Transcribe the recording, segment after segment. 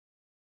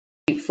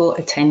for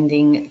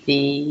attending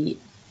the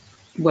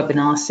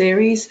webinar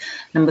series.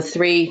 Number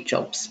 3,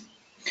 jobs.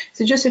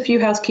 So just a few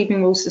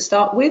housekeeping rules to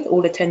start with.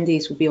 All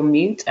attendees will be on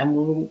mute and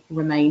will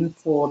remain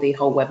for the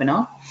whole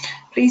webinar.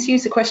 Please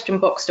use the question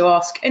box to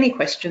ask any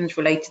questions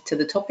related to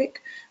the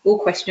topic. All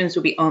questions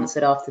will be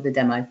answered after the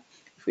demo.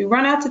 If we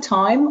run out of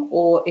time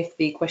or if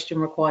the question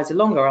requires a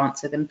longer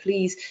answer, then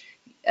please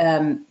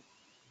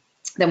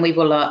then we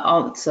will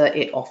answer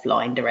it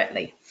offline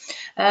directly.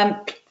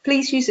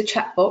 Please use the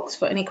chat box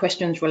for any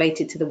questions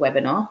related to the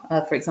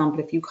webinar. For example,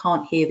 if you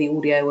can't hear the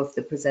audio of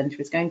the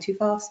presenter is going too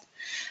fast.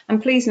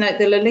 And please note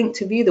that a link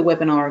to view the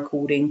webinar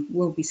recording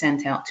will be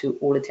sent out to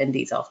all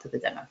attendees after the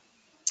demo.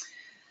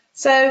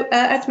 So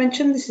as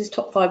mentioned, this is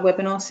Top 5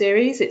 webinar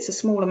series. It's a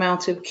small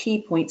amount of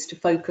key points to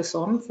focus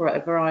on for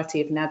a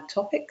variety of NAB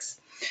topics.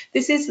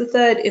 This is the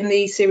third in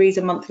the series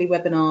of monthly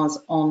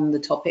webinars on the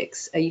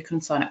topics. You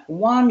can sign up for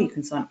one, you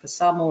can sign up for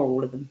some or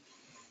all of them.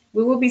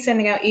 We will be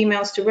sending out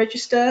emails to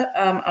register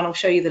and I'll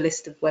show you the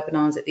list of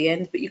webinars at the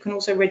end, but you can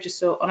also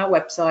register on our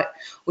website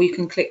or you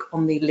can click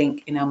on the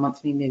link in our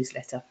monthly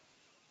newsletter.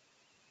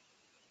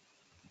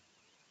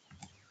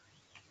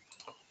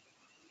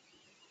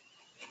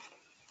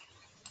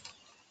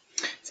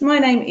 So my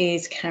name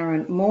is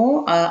Karen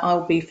Moore.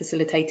 I'll be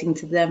facilitating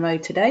the demo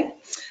today.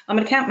 I'm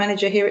an account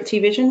manager here at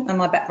TVision and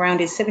my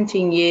background is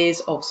 17 years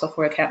of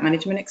software account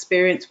management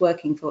experience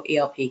working for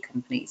ERP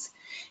companies.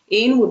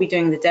 Ian will be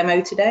doing the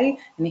demo today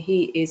and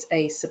he is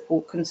a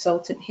support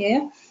consultant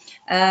here.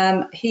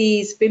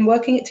 He's been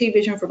working at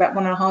TVision for about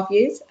 1.5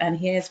 years and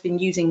he has been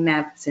using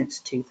NAB since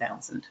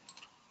 2000.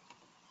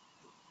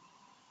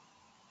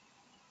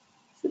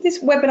 So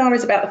this webinar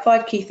is about the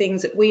 5 key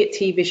things that we at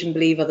TVision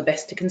believe are the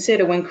best to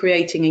consider when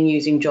creating and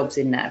using jobs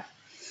in NAB.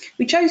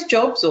 We chose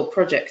jobs, or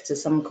projects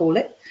as some call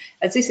it,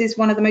 as this is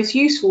one of the most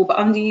useful but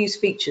underused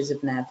features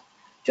of NAB.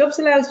 Jobs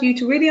allows you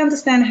to really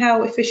understand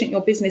how efficient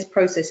your business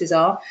processes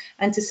are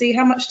and to see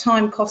how much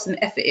time, cost and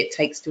effort it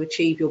takes to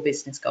achieve your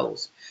business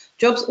goals.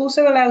 Jobs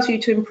also allows you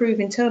to improve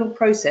internal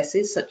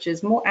processes such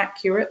as more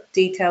accurate,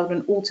 detailed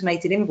and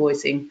automated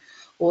invoicing,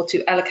 or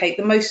to allocate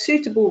the most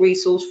suitable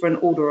resource for an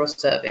order or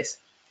service.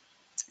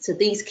 So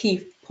these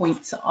key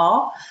points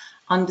are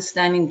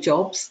understanding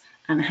jobs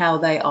and how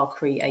they are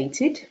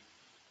created,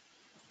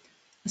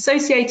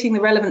 associating the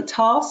relevant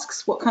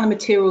tasks, what kind of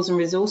materials and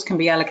resource can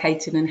be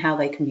allocated and how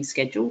they can be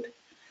scheduled,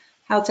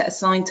 how to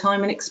assign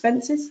time and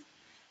expenses,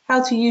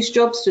 how to use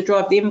jobs to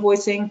drive the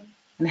invoicing,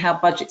 and how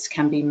budgets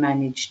can be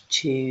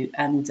managed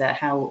and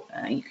how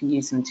you can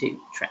use them to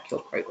track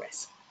your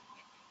progress.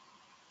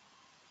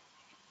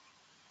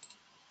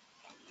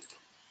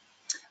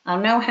 I'll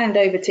now hand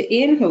over to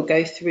Ian, who'll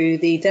go through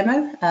the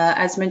demo.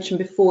 As mentioned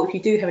before, if you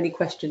do have any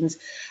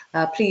questions,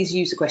 please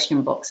use the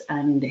question box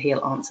and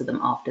he'll answer them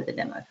after the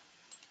demo.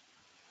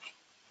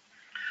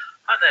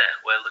 Hi there,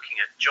 we're looking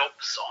at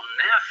jobs on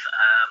NAV.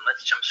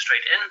 Let's jump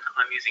straight in.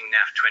 I'm using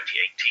NAV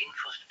 2018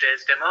 for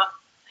today's demo,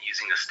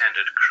 using a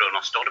standard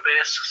Kronos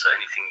database. So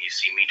anything you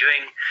see me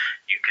doing,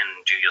 you can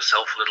do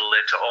yourself a little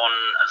later on,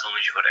 as long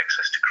as you've got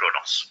access to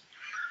Kronos.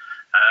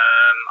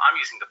 I'm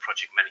using the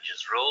project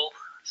manager's role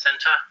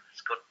center.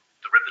 It's got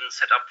the ribbons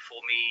set up for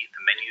me,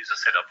 the menus are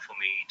set up for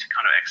me to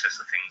kind of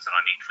access the things that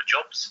I need for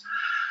jobs.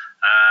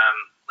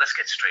 Let's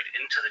get straight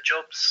into the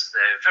jobs.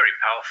 They're very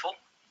powerful.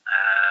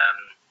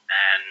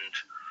 And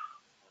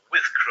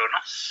with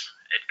Kronos,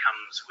 it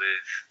comes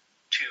with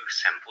 2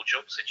 sample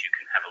jobs that you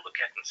can have a look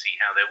at and see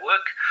how they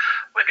work.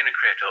 We're going to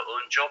create our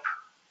own job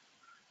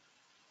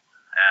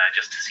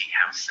just to see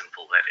how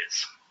simple that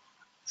is.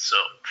 So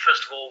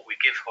first of all, we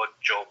give our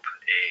job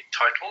a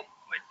title,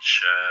 which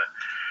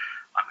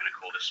I'm going to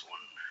call this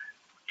one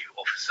New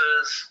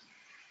Officers.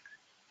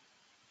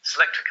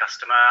 Select a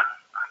customer.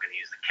 I'm going to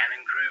use the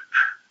Canon Group.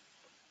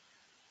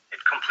 It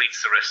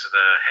completes the rest of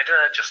the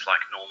header, just like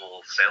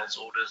normal sales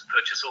orders,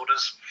 purchase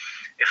orders.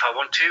 If I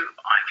want to,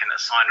 I can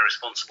assign a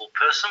responsible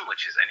person,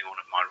 which is any one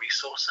of my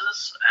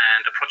resources,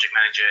 and a project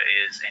manager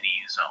is any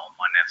user on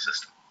my NAV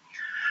system.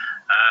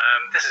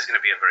 This is going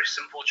to be a very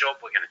simple job.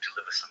 We're going to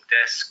deliver some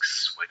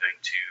desks. We're going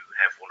to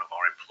have one of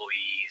our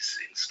employees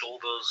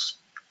install those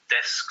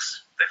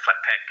desks, their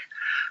flat pack,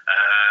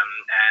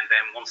 and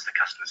then once the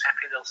customer's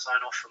happy, they'll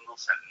sign off and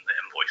we'll send them the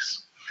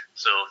invoice.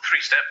 So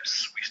 3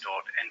 steps. We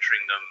start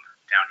entering them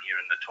down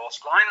here in the task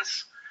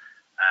lines.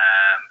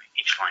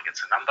 Each line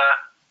gets a number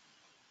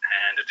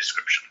and a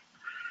description.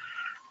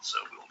 So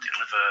we'll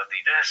deliver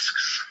the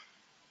desks.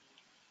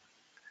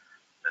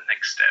 The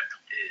next step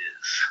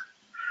is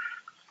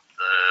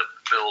the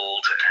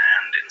build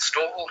and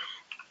install.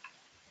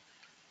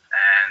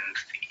 And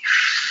the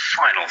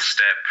final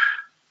step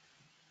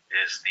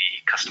is the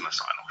customer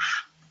sign-off.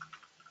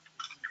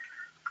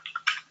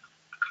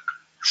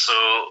 So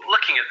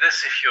looking at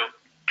this, if you're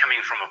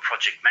coming from a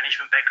project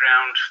management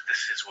background,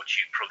 this is what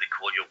you probably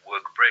call your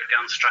work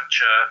breakdown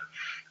structure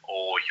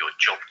or your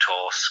job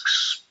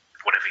tasks,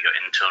 whatever your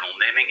internal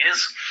naming is.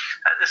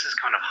 This is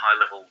kind of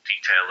high-level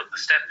detail of the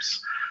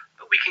steps,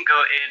 but we can go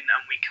in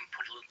and we can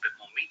put a little bit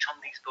more meat on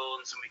these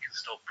bones and we can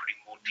start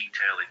putting more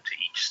detail into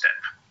each step.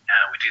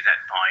 We do that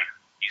by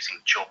using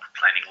job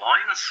planning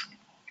lines.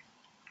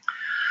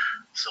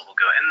 So we'll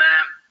go in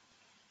there.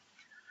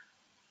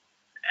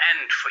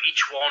 And for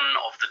each one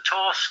of the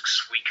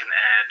tasks, we can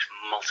add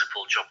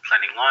multiple job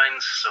planning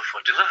lines. So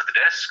for deliver the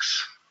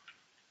desks,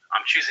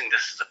 I'm choosing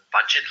this as a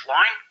budget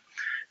line.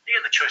 You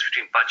get the choice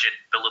between budget,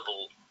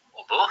 billable,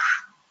 or both.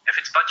 If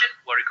it's budget,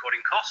 we're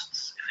recording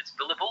costs. If it's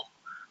billable,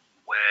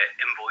 we're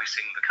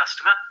invoicing the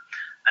customer.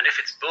 And if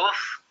it's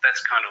both, that's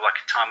kind of like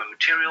a time and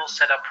material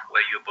setup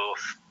where you're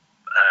both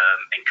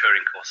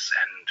incurring costs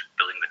and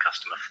billing the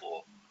customer for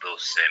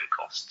those same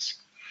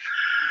costs.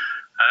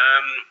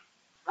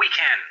 We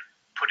can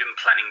put in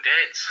planning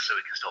dates, so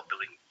we can start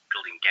building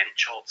Gantt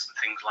charts and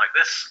things like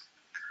this.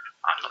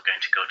 I'm not going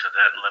to go to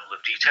that level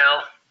of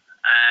detail.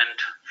 And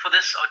for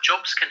this, our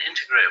jobs can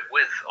integrate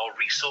with our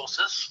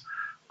resources,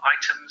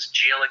 items,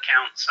 GL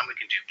accounts, and we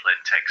can do plain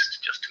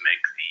text just to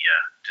make the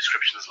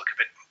descriptions look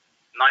a bit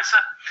nicer.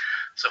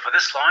 So for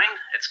this line,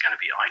 it's going to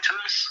be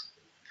items.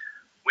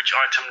 Which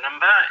item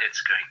number?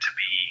 It's going to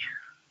be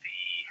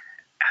the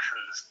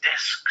Athens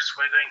desks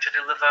we're going to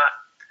deliver.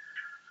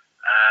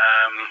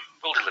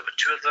 We'll deliver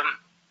 2 of them.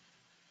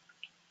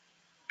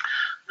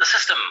 The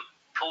system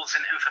pulls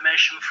in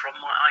information from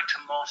my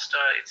item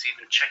master. It's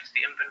even checked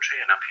the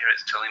inventory, and up here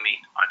it's telling me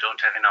I don't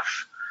have enough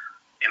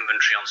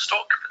inventory on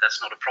stock, but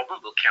that's not a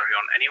problem. We'll carry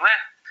on anyway.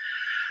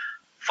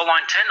 For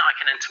line 10, I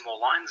can enter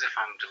more lines. If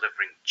I'm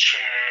delivering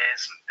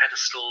chairs and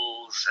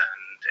pedestals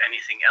and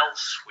anything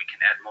else, we can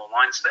add more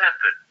lines there,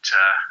 but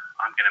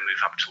I'm going to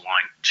move up to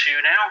line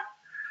 2 now.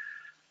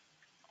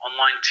 On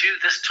line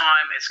 2, this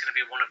time it's going to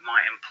be one of my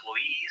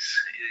employees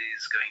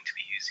is going to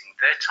be using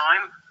their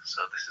time.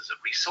 So this is a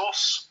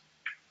resource,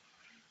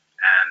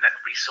 and that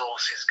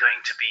resource is going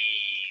to be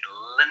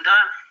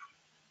Linda.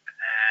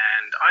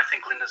 And I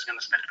think Linda's going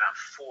to spend about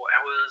 4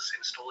 hours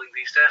installing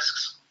these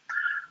desks.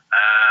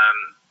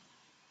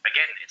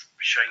 Again, it's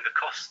showing the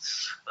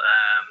costs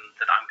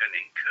that I'm going to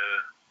incur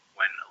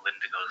when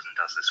Linda goes and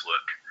does this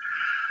work.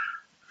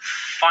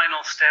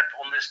 Final step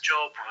on this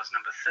job was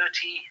number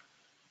 30.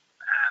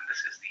 And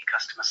this is the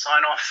customer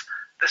sign-off.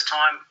 This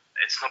time,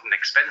 it's not an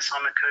expense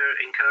I'm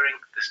incurring.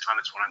 This time,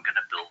 it's what I'm going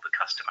to bill the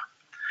customer.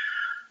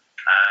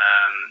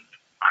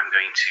 I'm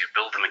going to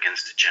bill them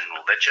against a general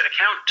ledger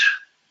account.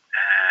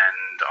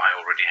 And I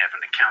already have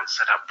an account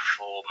set up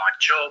for my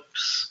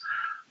jobs,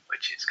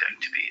 which is going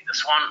to be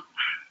this one.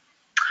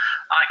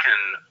 I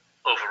can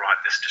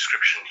overwrite this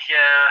description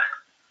here.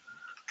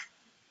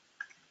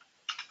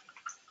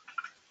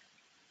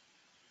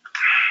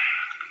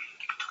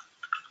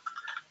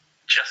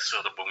 Just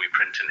so that when we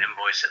print an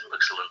invoice, it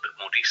looks a little bit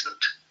more decent.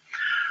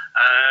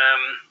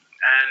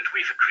 And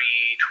we've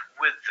agreed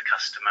with the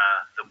customer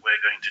that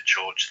we're going to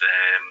charge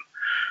them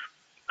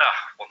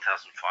 $1,500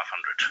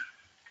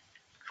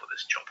 for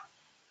this job.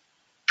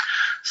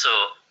 So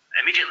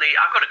immediately,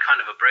 I've got a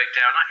kind of a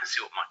breakdown. I can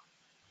see what my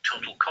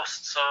total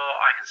costs are.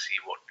 I can see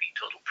what the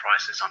total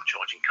price is I'm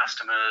charging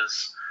customers.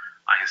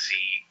 I can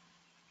see,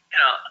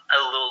 a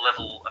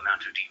low-level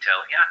amount of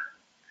detail here.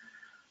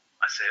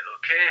 I say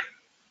okay.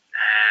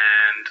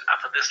 And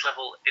up at this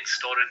level, it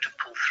started to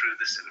pull through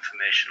this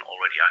information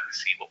already. I can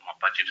see what my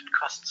budgeted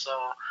costs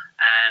are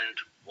and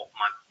what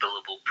my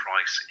billable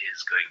price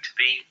is going to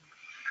be.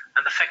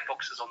 And the fact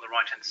boxes on the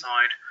right-hand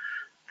side,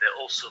 they're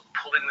also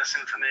pulling this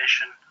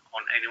information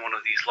on any one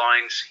of these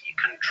lines. You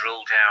can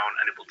drill down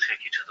and it will take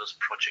you to those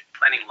project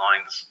planning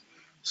lines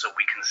so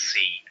we can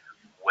see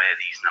where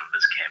these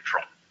numbers came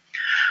from.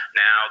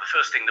 Now, the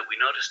first thing that we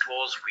noticed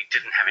was we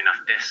didn't have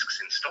enough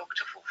desks in stock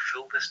to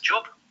fulfill this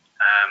job.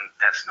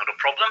 That's not a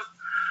problem.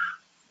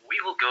 We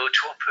will go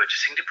to our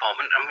purchasing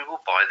department and we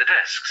will buy the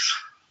desks.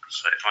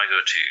 So if I go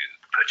to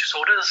purchase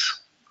orders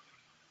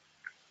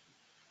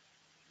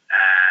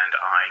and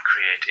I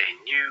create a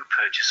new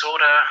purchase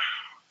order,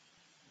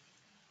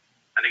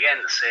 and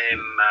again the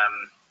same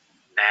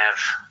nav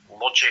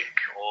logic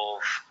of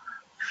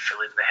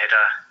fill in the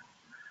header,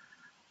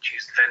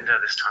 choose the vendor.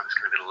 This time it's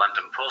going to be the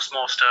London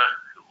Postmaster,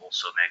 who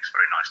also makes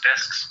very nice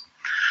desks.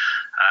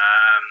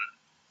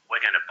 We're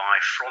going to buy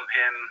from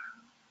him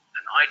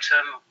an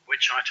item.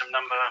 Which item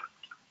number?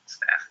 It's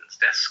the Athens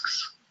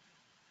desks.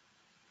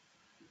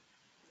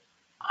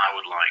 I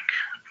would like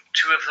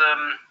 2 of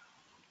them.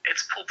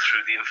 It's pulled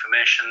through the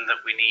information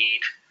that we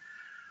need.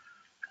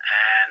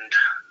 And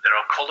there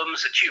are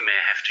columns that you may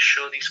have to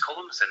show these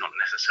columns. They're not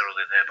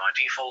necessarily there by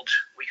default.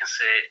 We can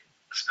say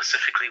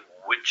specifically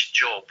which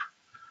job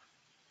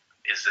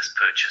is this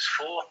purchase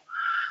for,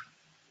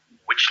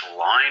 which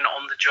line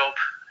on the job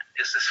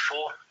is this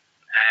for,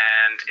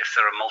 and if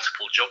there are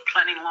multiple job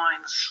planning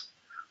lines,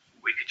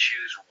 we could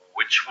choose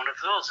which one of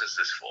those is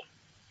this for.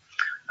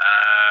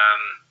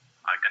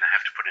 I'm going to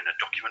have to put in a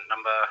document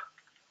number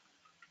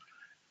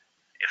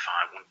if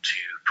I want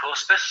to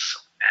post this,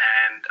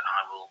 and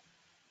I will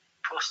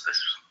post this,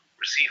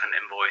 receive an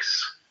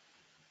invoice.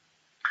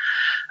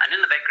 And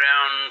in the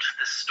background,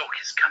 this stock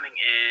is coming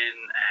in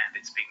and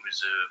it's being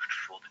reserved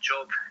for the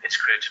job. It's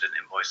created an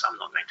invoice. I'm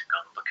not going to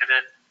go and look at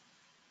it.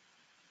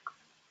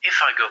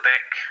 If I go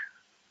back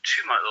to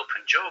my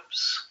open jobs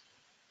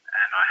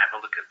and I have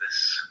a look at this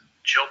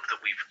job,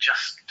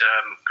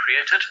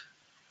 created.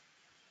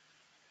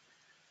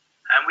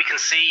 And we can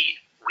see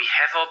we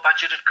have our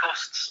budgeted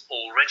costs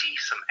already.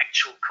 Some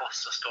actual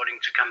costs are starting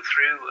to come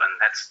through, and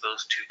that's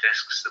those 2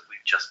 desks that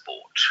we've just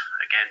bought.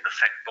 Again, the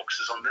fact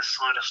boxes on this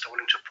side are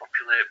starting to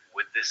populate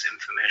with this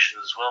information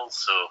as well.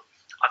 So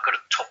I've got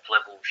a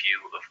top-level view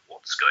of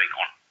what's going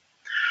on.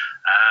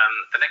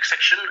 The next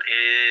section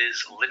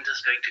is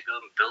Linda's going to go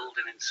and build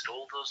and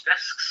install those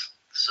desks.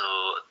 So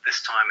this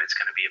time it's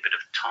going to be a bit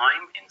of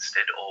time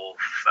instead of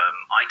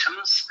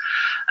items.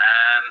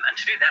 And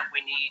to do that,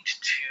 we need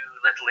to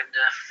let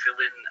Linda fill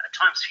in a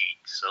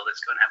timesheet. So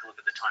let's go and have a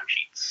look at the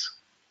timesheets.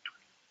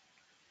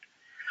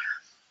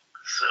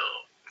 So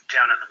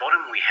down at the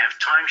bottom, we have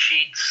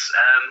timesheets.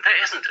 There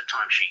isn't a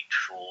timesheet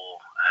for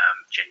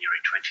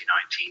January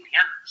 2019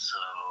 here. So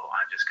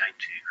I'm just going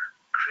to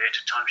create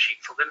a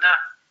timesheet for Linda.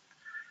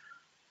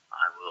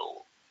 I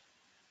will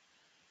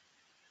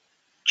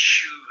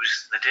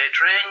choose the date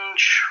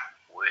range,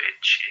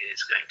 which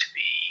is going to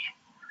be,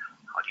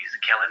 I'll use the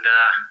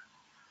calendar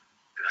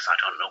because I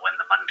don't know when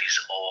the Mondays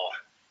are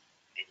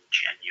in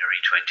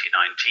January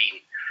 2019.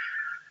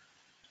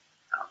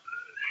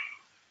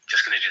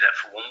 Just going to do that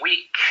for 1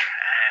 week,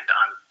 and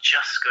I'm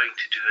just going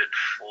to do it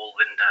for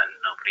Linda and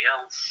nobody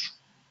else.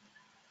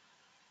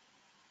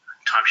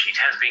 Timesheet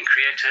has been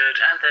created,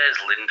 and there's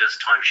Linda's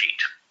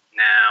timesheet.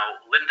 Now,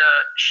 Linda,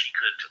 she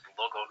could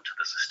log on to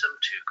the system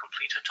to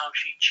complete her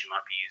timesheet. She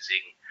might be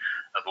using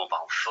a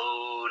mobile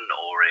phone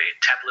or a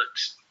tablet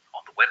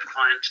on the web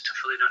client to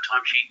fill in her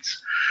timesheets.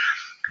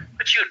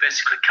 But she would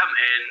basically come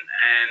in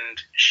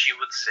and she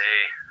would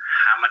say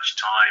how much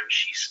time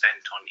she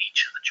spent on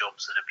each of the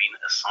jobs that have been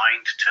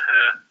assigned to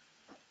her.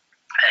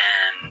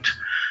 And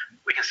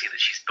we can see that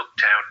she's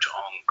booked out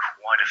on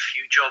quite a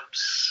few jobs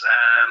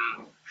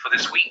for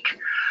this week.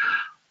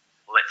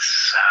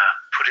 Let's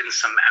put in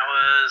some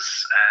hours,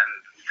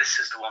 and this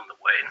is the one that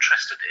we're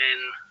interested in.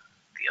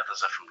 The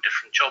others are from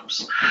different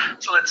jobs.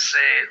 So let's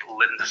say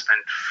Linda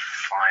spent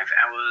 5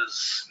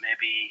 hours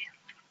maybe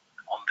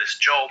on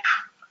this job,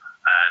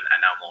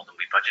 and now more than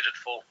we budgeted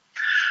for.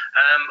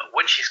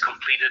 When she's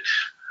completed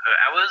her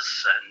hours,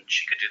 and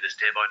she could do this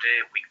day by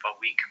day, week by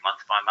week,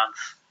 month by month,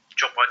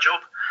 job by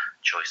job,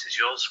 choice is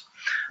yours,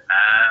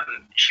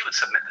 she would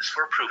submit this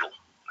for approval.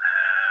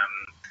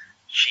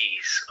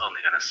 She's only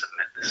going to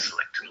submit this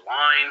selected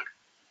line,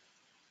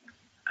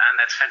 and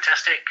that's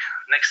fantastic.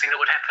 Next thing that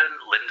would happen,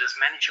 Linda's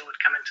manager would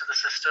come into the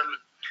system.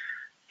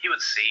 He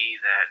would see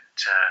that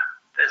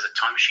there's a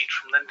timesheet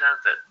from Linda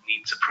that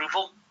needs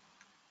approval.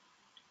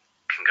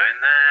 Can go in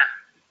there,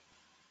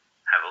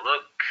 have a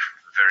look,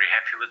 very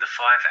happy with the 5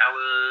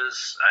 hours,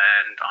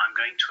 and I'm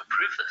going to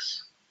approve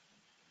this.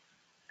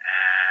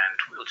 And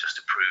we'll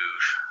just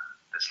approve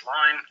this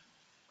line.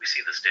 We see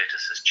the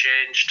status has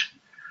changed,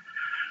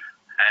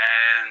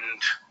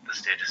 and the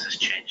status has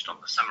changed on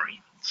the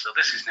summary. So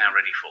this is now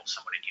ready for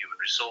someone in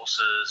Human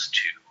Resources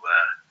to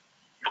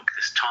book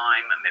this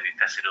time and maybe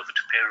pass it over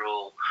to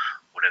payroll,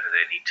 whatever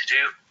they need to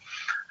do.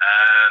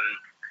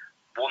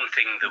 One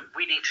thing that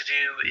we need to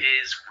do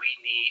is we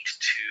need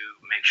to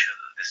make sure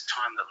that this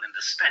time that Linda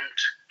spent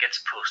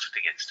gets posted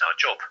against our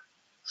job.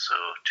 So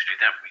to do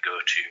that, we go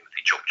to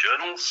the job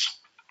journals.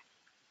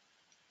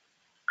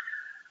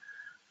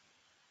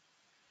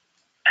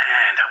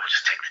 And I will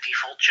just take the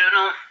default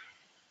journal.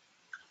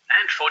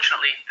 And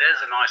fortunately,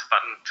 there's a nice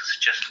button to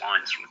suggest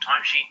lines from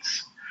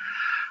timesheets.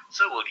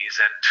 So we'll use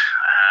that.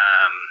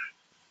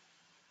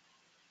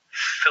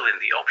 Fill in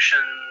the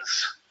options.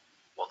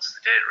 What's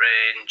the date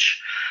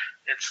range?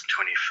 It's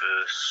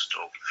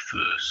 21st of the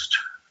 1st,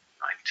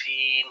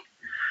 19.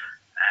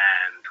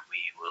 And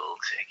we will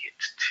take it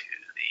to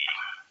the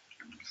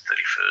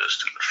 31st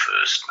of the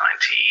 1st,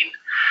 19.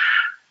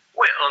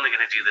 We're only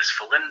going to do this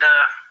for Linda.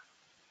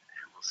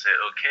 And we'll say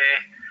OK.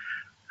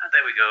 And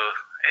there we go.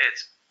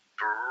 It's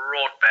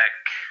brought back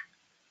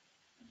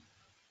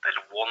that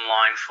one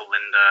line for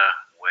Linda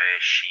where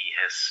she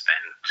has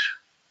spent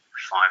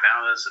 5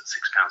 hours at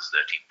 £6.30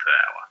 per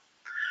hour.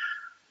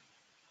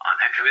 I'm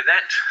happy with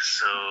that,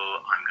 so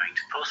I'm going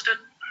to post it.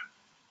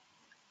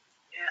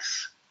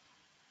 Yes.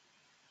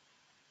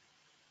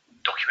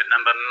 Document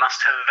number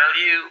must have a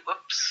value.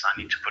 Oops, I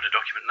need to put a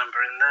document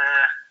number in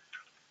there.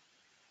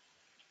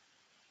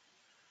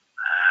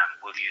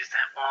 We'll use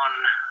that one.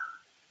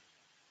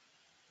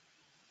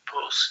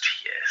 Post,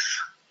 yes.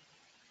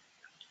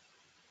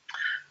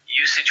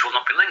 Usage will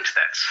not be linked,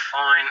 that's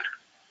fine.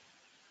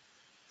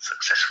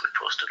 Successfully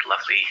posted,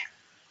 lovely.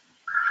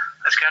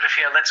 Let's go out of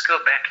here, let's go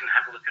back and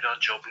have a look at our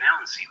job now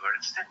and see where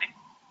it's standing.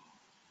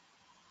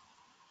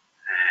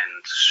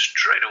 And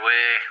straight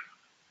away,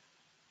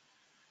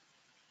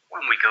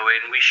 when we go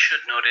in, we should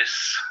notice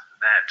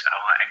that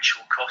our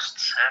actual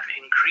costs have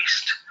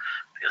increased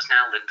because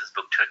now Linda's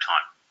booked her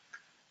time.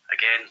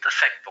 Again, the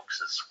fact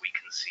boxes, we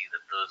can see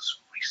that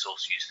those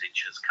resource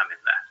usage has come in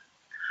there.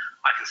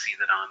 I can see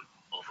that I'm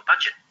over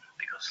budget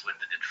because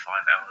Linda did 5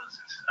 hours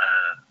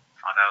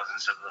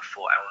instead of the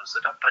 4 hours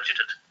that I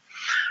budgeted.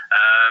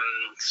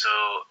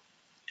 So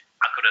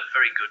I've got a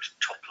very good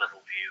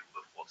top-level view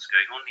of what's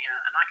going on here,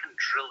 and I can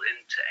drill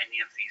into any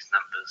of these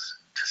numbers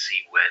to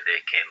see where they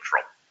came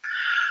from.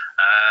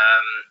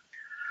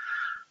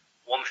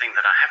 One thing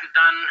that I haven't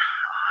done,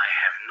 I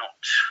have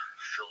not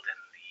filled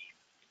in the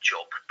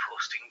job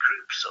posting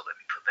group, so let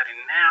me put that in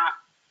now.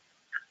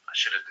 I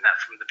should have done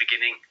that from the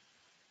beginning.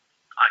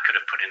 I could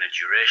have put in a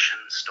duration,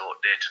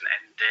 start date and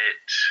end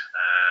date,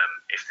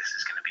 if this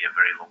is going to be a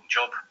very long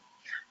job.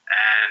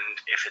 And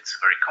if it's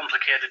a very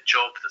complicated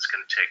job that's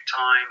going to take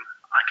time,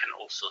 I can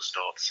also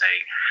start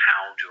saying,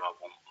 how do I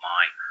want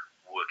my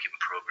work in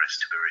progress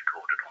to be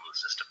recorded on the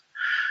system?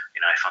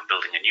 You know, if I'm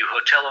building a new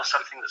hotel or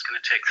something that's going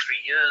to take 3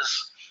 years,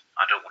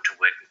 I don't want to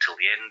wait until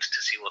the end to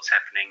see what's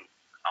happening.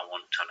 I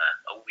want on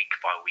a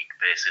week-by-week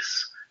basis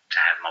to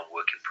have my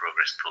work in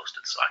progress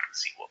posted so I can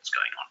see what's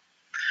going on.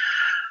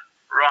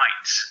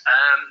 Right,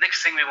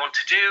 next thing we want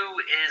to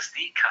do is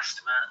the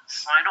customer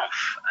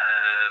sign-off.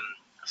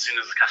 As soon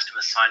as the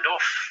customer's signed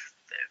off,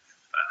 they've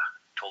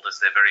told us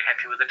they're very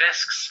happy with the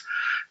desks.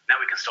 Now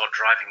we can start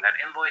driving that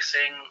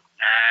invoicing,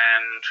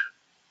 and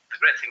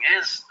the great thing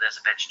is there's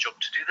a batch job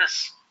to do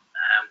this.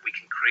 We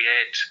can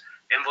create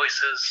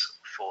invoices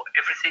for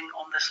everything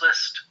on this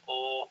list,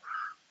 or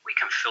we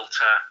can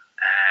filter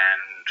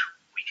and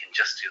we can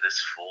just do this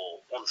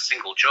for one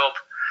single job.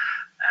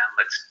 And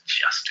let's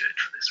just do it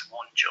for this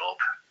one job.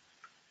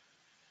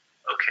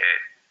 Okay.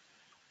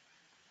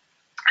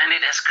 And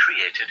it has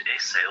created a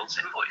sales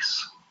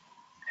invoice.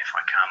 If I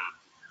come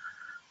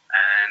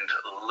and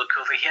look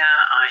over here,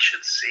 I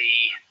should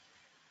see,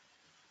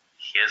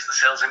 here's the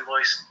sales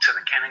invoice to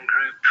the Canon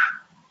Group.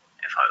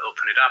 If I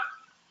open it up,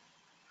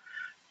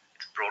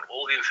 it's brought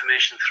all the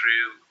information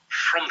through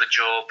from the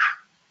job.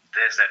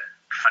 There's that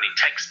funny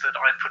text that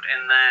I put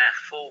in there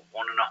for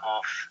 £1,500.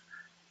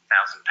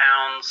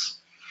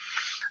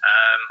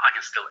 I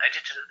can still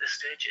edit it at this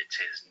stage. It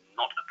is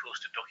not a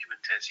posted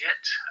document as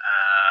yet.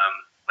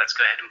 Let's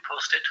go ahead and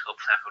post it.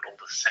 Hopefully I've got all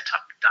the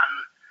setup done.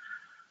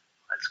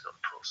 Let's go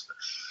post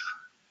this.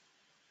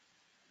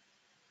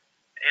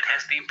 It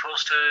has been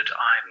posted.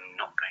 I'm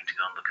not going to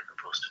go and look at the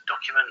posted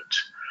document,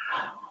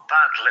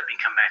 but let me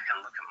come back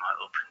and look at my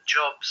open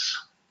jobs.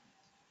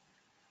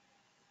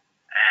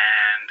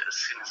 And as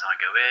soon as I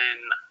go in,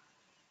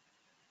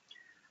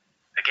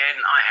 again,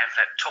 I have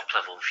that top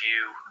level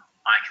view.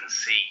 I can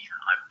see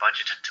I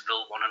budgeted to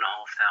build 1,500.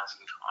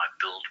 I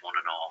build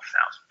 1,500.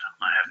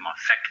 I have my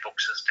fact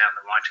boxes down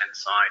the right hand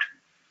side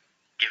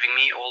giving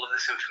me all of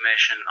this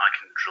information. I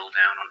can drill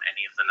down on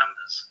any of the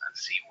numbers and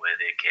see where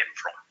they came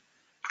from.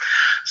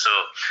 So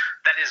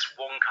that is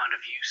one kind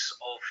of use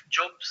of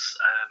jobs.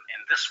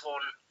 In this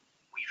one,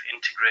 we've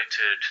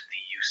integrated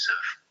the use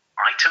of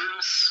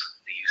items,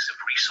 the use of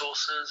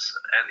resources,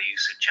 and the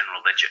use of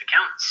general ledger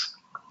accounts.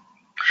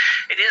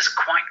 It is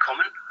quite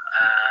common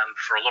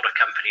for a lot of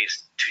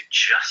companies to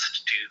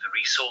just do the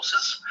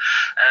resources,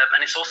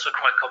 and it's also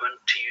quite common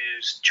to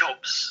use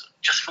jobs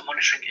just for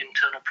monitoring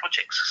internal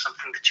projects,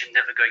 something that you're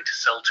never going to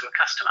sell to a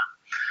customer.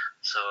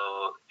 So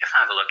if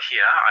I have a look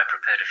here, I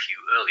prepared a few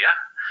earlier.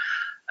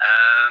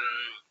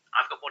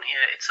 I've got one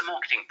here, it's a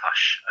marketing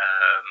push.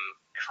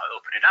 If I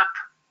open it up,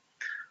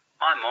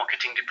 my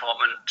marketing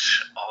department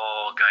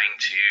are going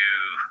to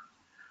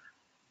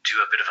do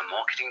a bit of a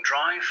marketing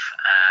drive.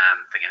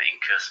 They're going to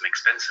incur some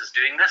expenses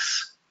doing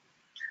this.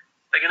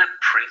 They're going to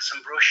print some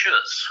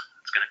brochures.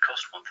 It's going to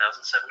cost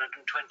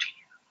 $1,720.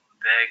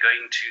 They're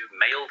going to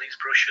mail these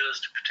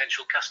brochures to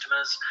potential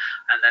customers,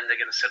 and then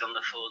they're going to sit on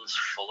the phones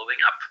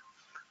following up.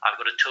 I've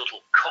got a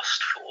total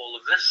cost for all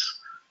of this.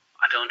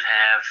 I don't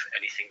have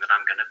anything that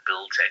I'm going to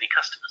bill to any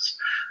customers,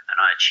 and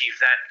I achieve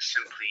that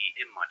simply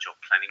in my job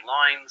planning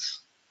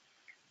lines.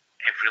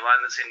 Every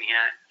line that's in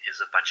here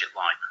is a budget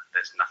line.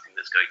 There's nothing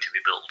that's going to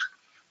be billed.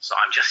 So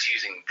I'm just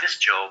using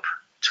this job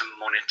to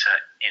monitor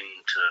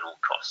internal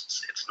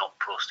costs. It's not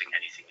posting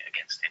anything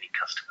against any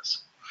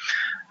customers.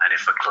 And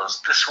if I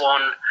close this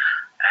one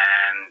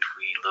and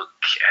we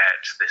look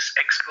at this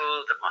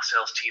expo that my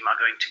sales team are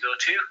going to go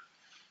to,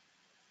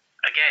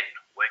 again,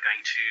 we're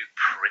going to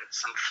print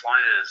some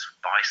flyers,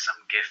 buy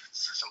some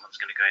gifts. Someone's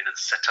going to go in and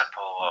set up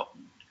our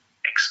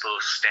expo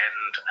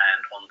stand,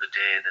 and on the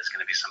day there's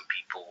going to be some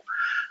people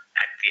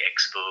at the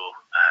expo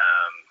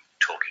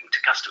talking to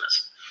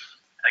customers.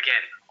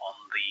 Again, on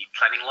the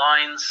planning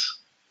lines,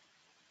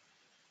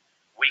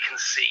 we can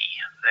see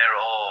there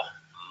are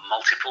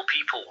multiple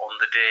people on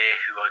the day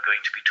who are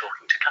going to be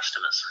talking to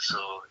customers. So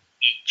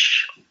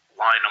each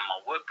line on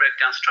my work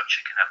breakdown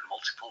structure can have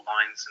multiple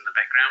lines in the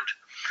background.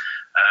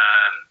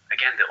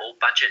 Again, they're all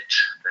budget.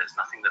 There's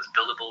nothing that's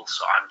billable,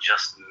 so I'm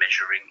just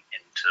measuring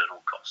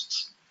internal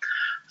costs.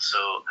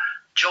 So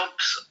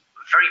jobs,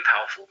 very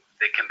powerful.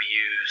 They can be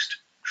used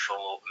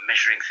for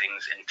measuring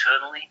things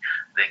internally.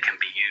 They can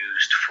be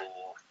used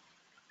for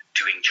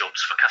doing jobs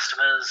for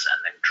customers and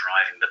then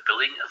driving the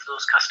billing of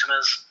those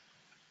customers.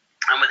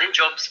 And within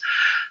jobs,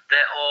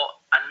 there are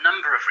a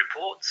number of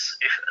reports.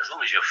 As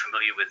long as you're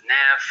familiar with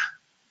NAV,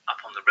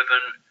 up on the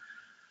ribbon,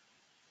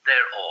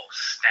 there are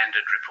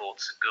standard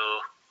reports that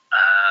go.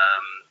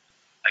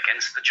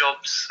 against the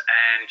jobs,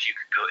 and you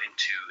could go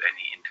into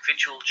any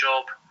individual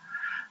job,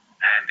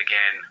 and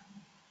again,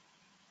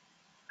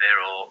 there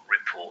are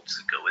reports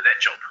that go with that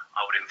job.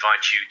 I would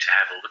invite you to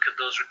have a look at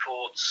those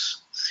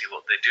reports, see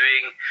what they're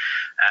doing.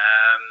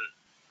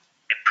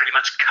 It pretty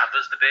much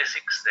covers the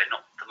basics. They're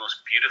not the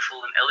most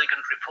beautiful and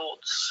elegant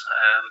reports,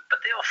 but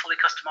they are fully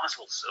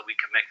customizable, so we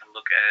can make them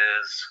look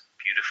as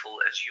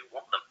beautiful as you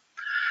want them.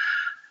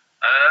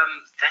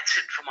 That's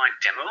it for my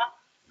demo.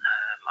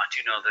 I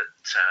do know that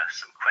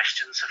some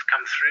questions have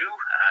come through.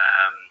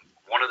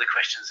 One of the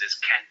questions is,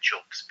 can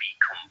jobs be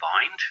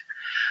combined?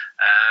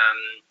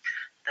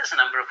 There's a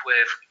number of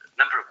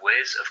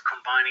ways of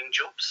combining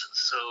jobs.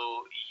 So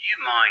you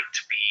might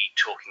be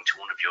talking to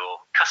one of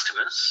your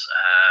customers.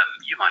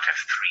 You might have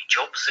 3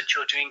 jobs that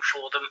you're doing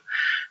for them.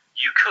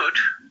 You could,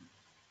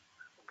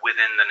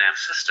 within the NAV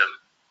system,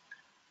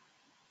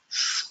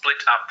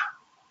 split up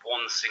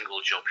one single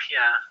job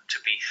here to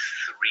be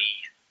 3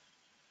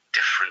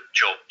 different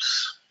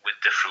jobs with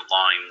different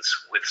lines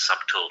with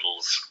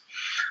subtotals.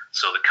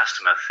 So the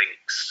customer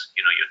thinks,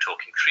 you're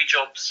talking 3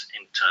 jobs.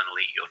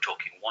 Internally, you're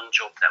talking 1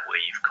 job. That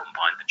way you've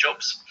combined the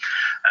jobs.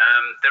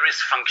 There is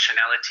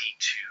functionality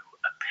to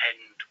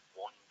append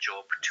 1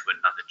 job to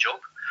another job.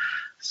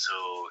 So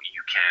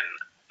you can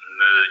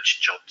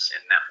merge jobs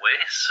in that way.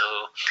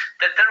 So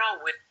there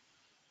are ways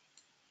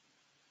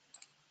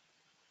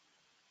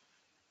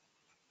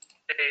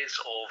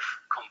of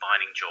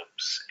combining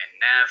jobs in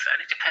NAV, and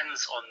it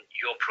depends on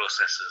your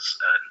processes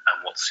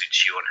and what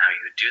suits you and how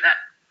you would do that.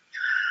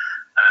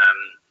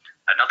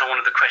 Another one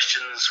of the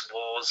questions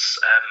was,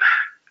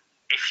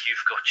 if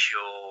you've got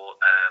your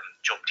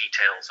job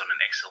details on an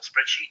Excel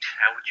spreadsheet,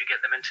 how would you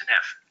get them into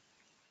NAV?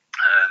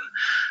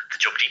 The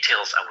job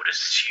details, I would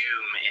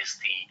assume, is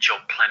the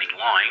job planning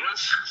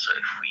lines. So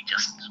if we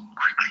just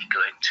quickly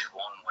go into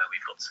one where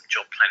we've got some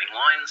job planning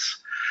lines.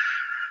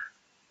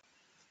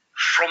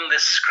 From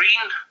this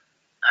screen,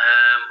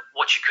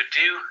 what you could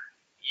do,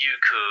 you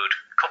could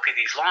copy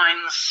these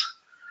lines.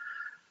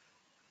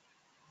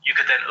 You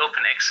could then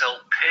open Excel,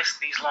 paste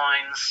these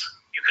lines.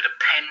 You could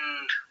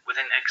append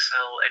within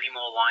Excel any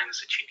more lines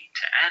that you need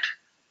to add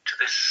to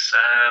this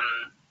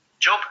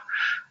job.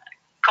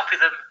 Copy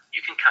them.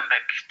 You can come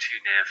back to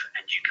NAV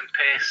and you can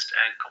paste,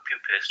 and copy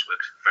and paste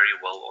works very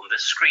well on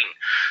this screen.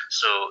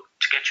 So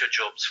to get your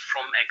jobs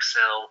from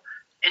Excel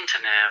into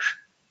NAV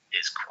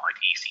is quite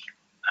easy.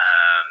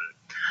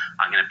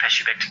 I'm going to pass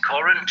you back to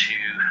Corin to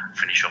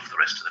finish off the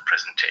rest of the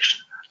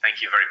presentation.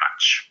 Thank you very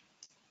much.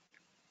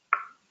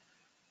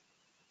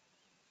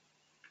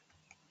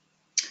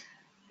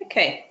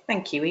 Okay,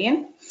 thank you,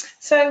 Ian.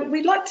 So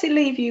we'd like to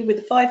leave you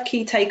with 5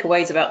 key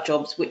takeaways about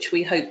jobs, which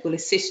we hope will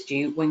assist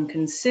you when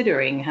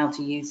considering how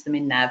to use them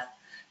in NAV.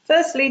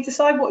 Firstly,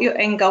 decide what your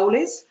end goal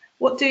is.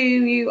 What do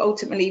you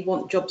ultimately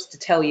want jobs to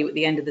tell you at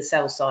the end of the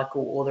sales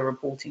cycle or the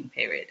reporting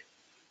period?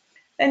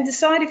 Then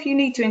decide if you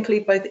need to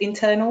include both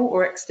internal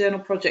or external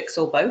projects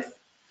or both.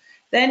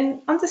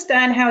 Then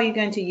understand how you're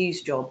going to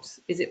use jobs.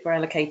 Is it for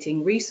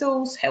allocating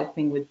resource,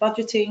 helping with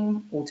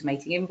budgeting,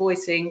 automating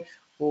invoicing,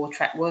 or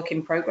track work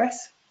in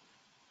progress?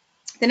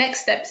 The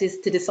next steps is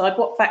to decide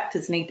what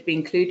factors need to be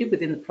included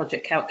within the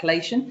project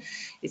calculation.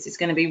 Is this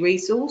going to be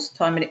resource,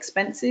 time and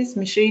expenses,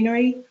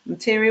 machinery,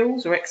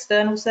 materials, or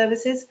external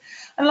services?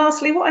 And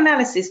lastly, what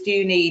analysis do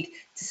you need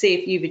to see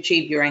if you've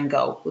achieved your end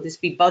goal? Will this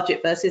be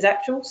budget versus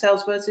actual,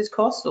 sales versus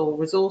cost, or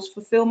resource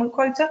fulfillment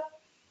quota?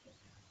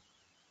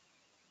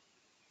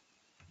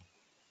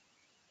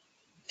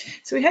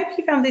 So we hope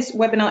you found this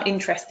webinar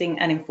interesting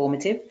and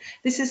informative.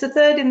 This is the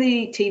 3rd in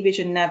the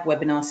TVision NAV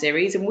webinar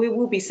series, and we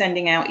will be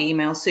sending out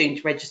emails soon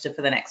to register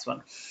for the next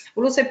one.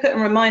 We'll also put a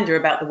reminder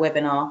about the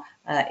webinar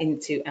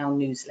into our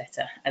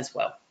newsletter as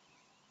well.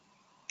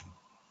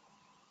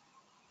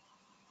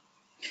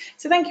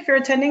 So thank you for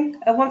attending.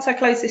 Once I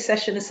close this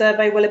session, a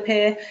survey will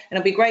appear, and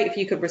it'll be great if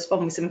you could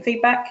respond with some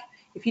feedback.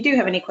 If you do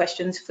have any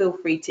questions, feel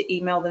free to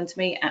email them to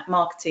me at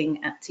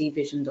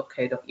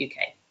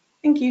marketing@tvision.co.uk.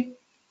 Thank you.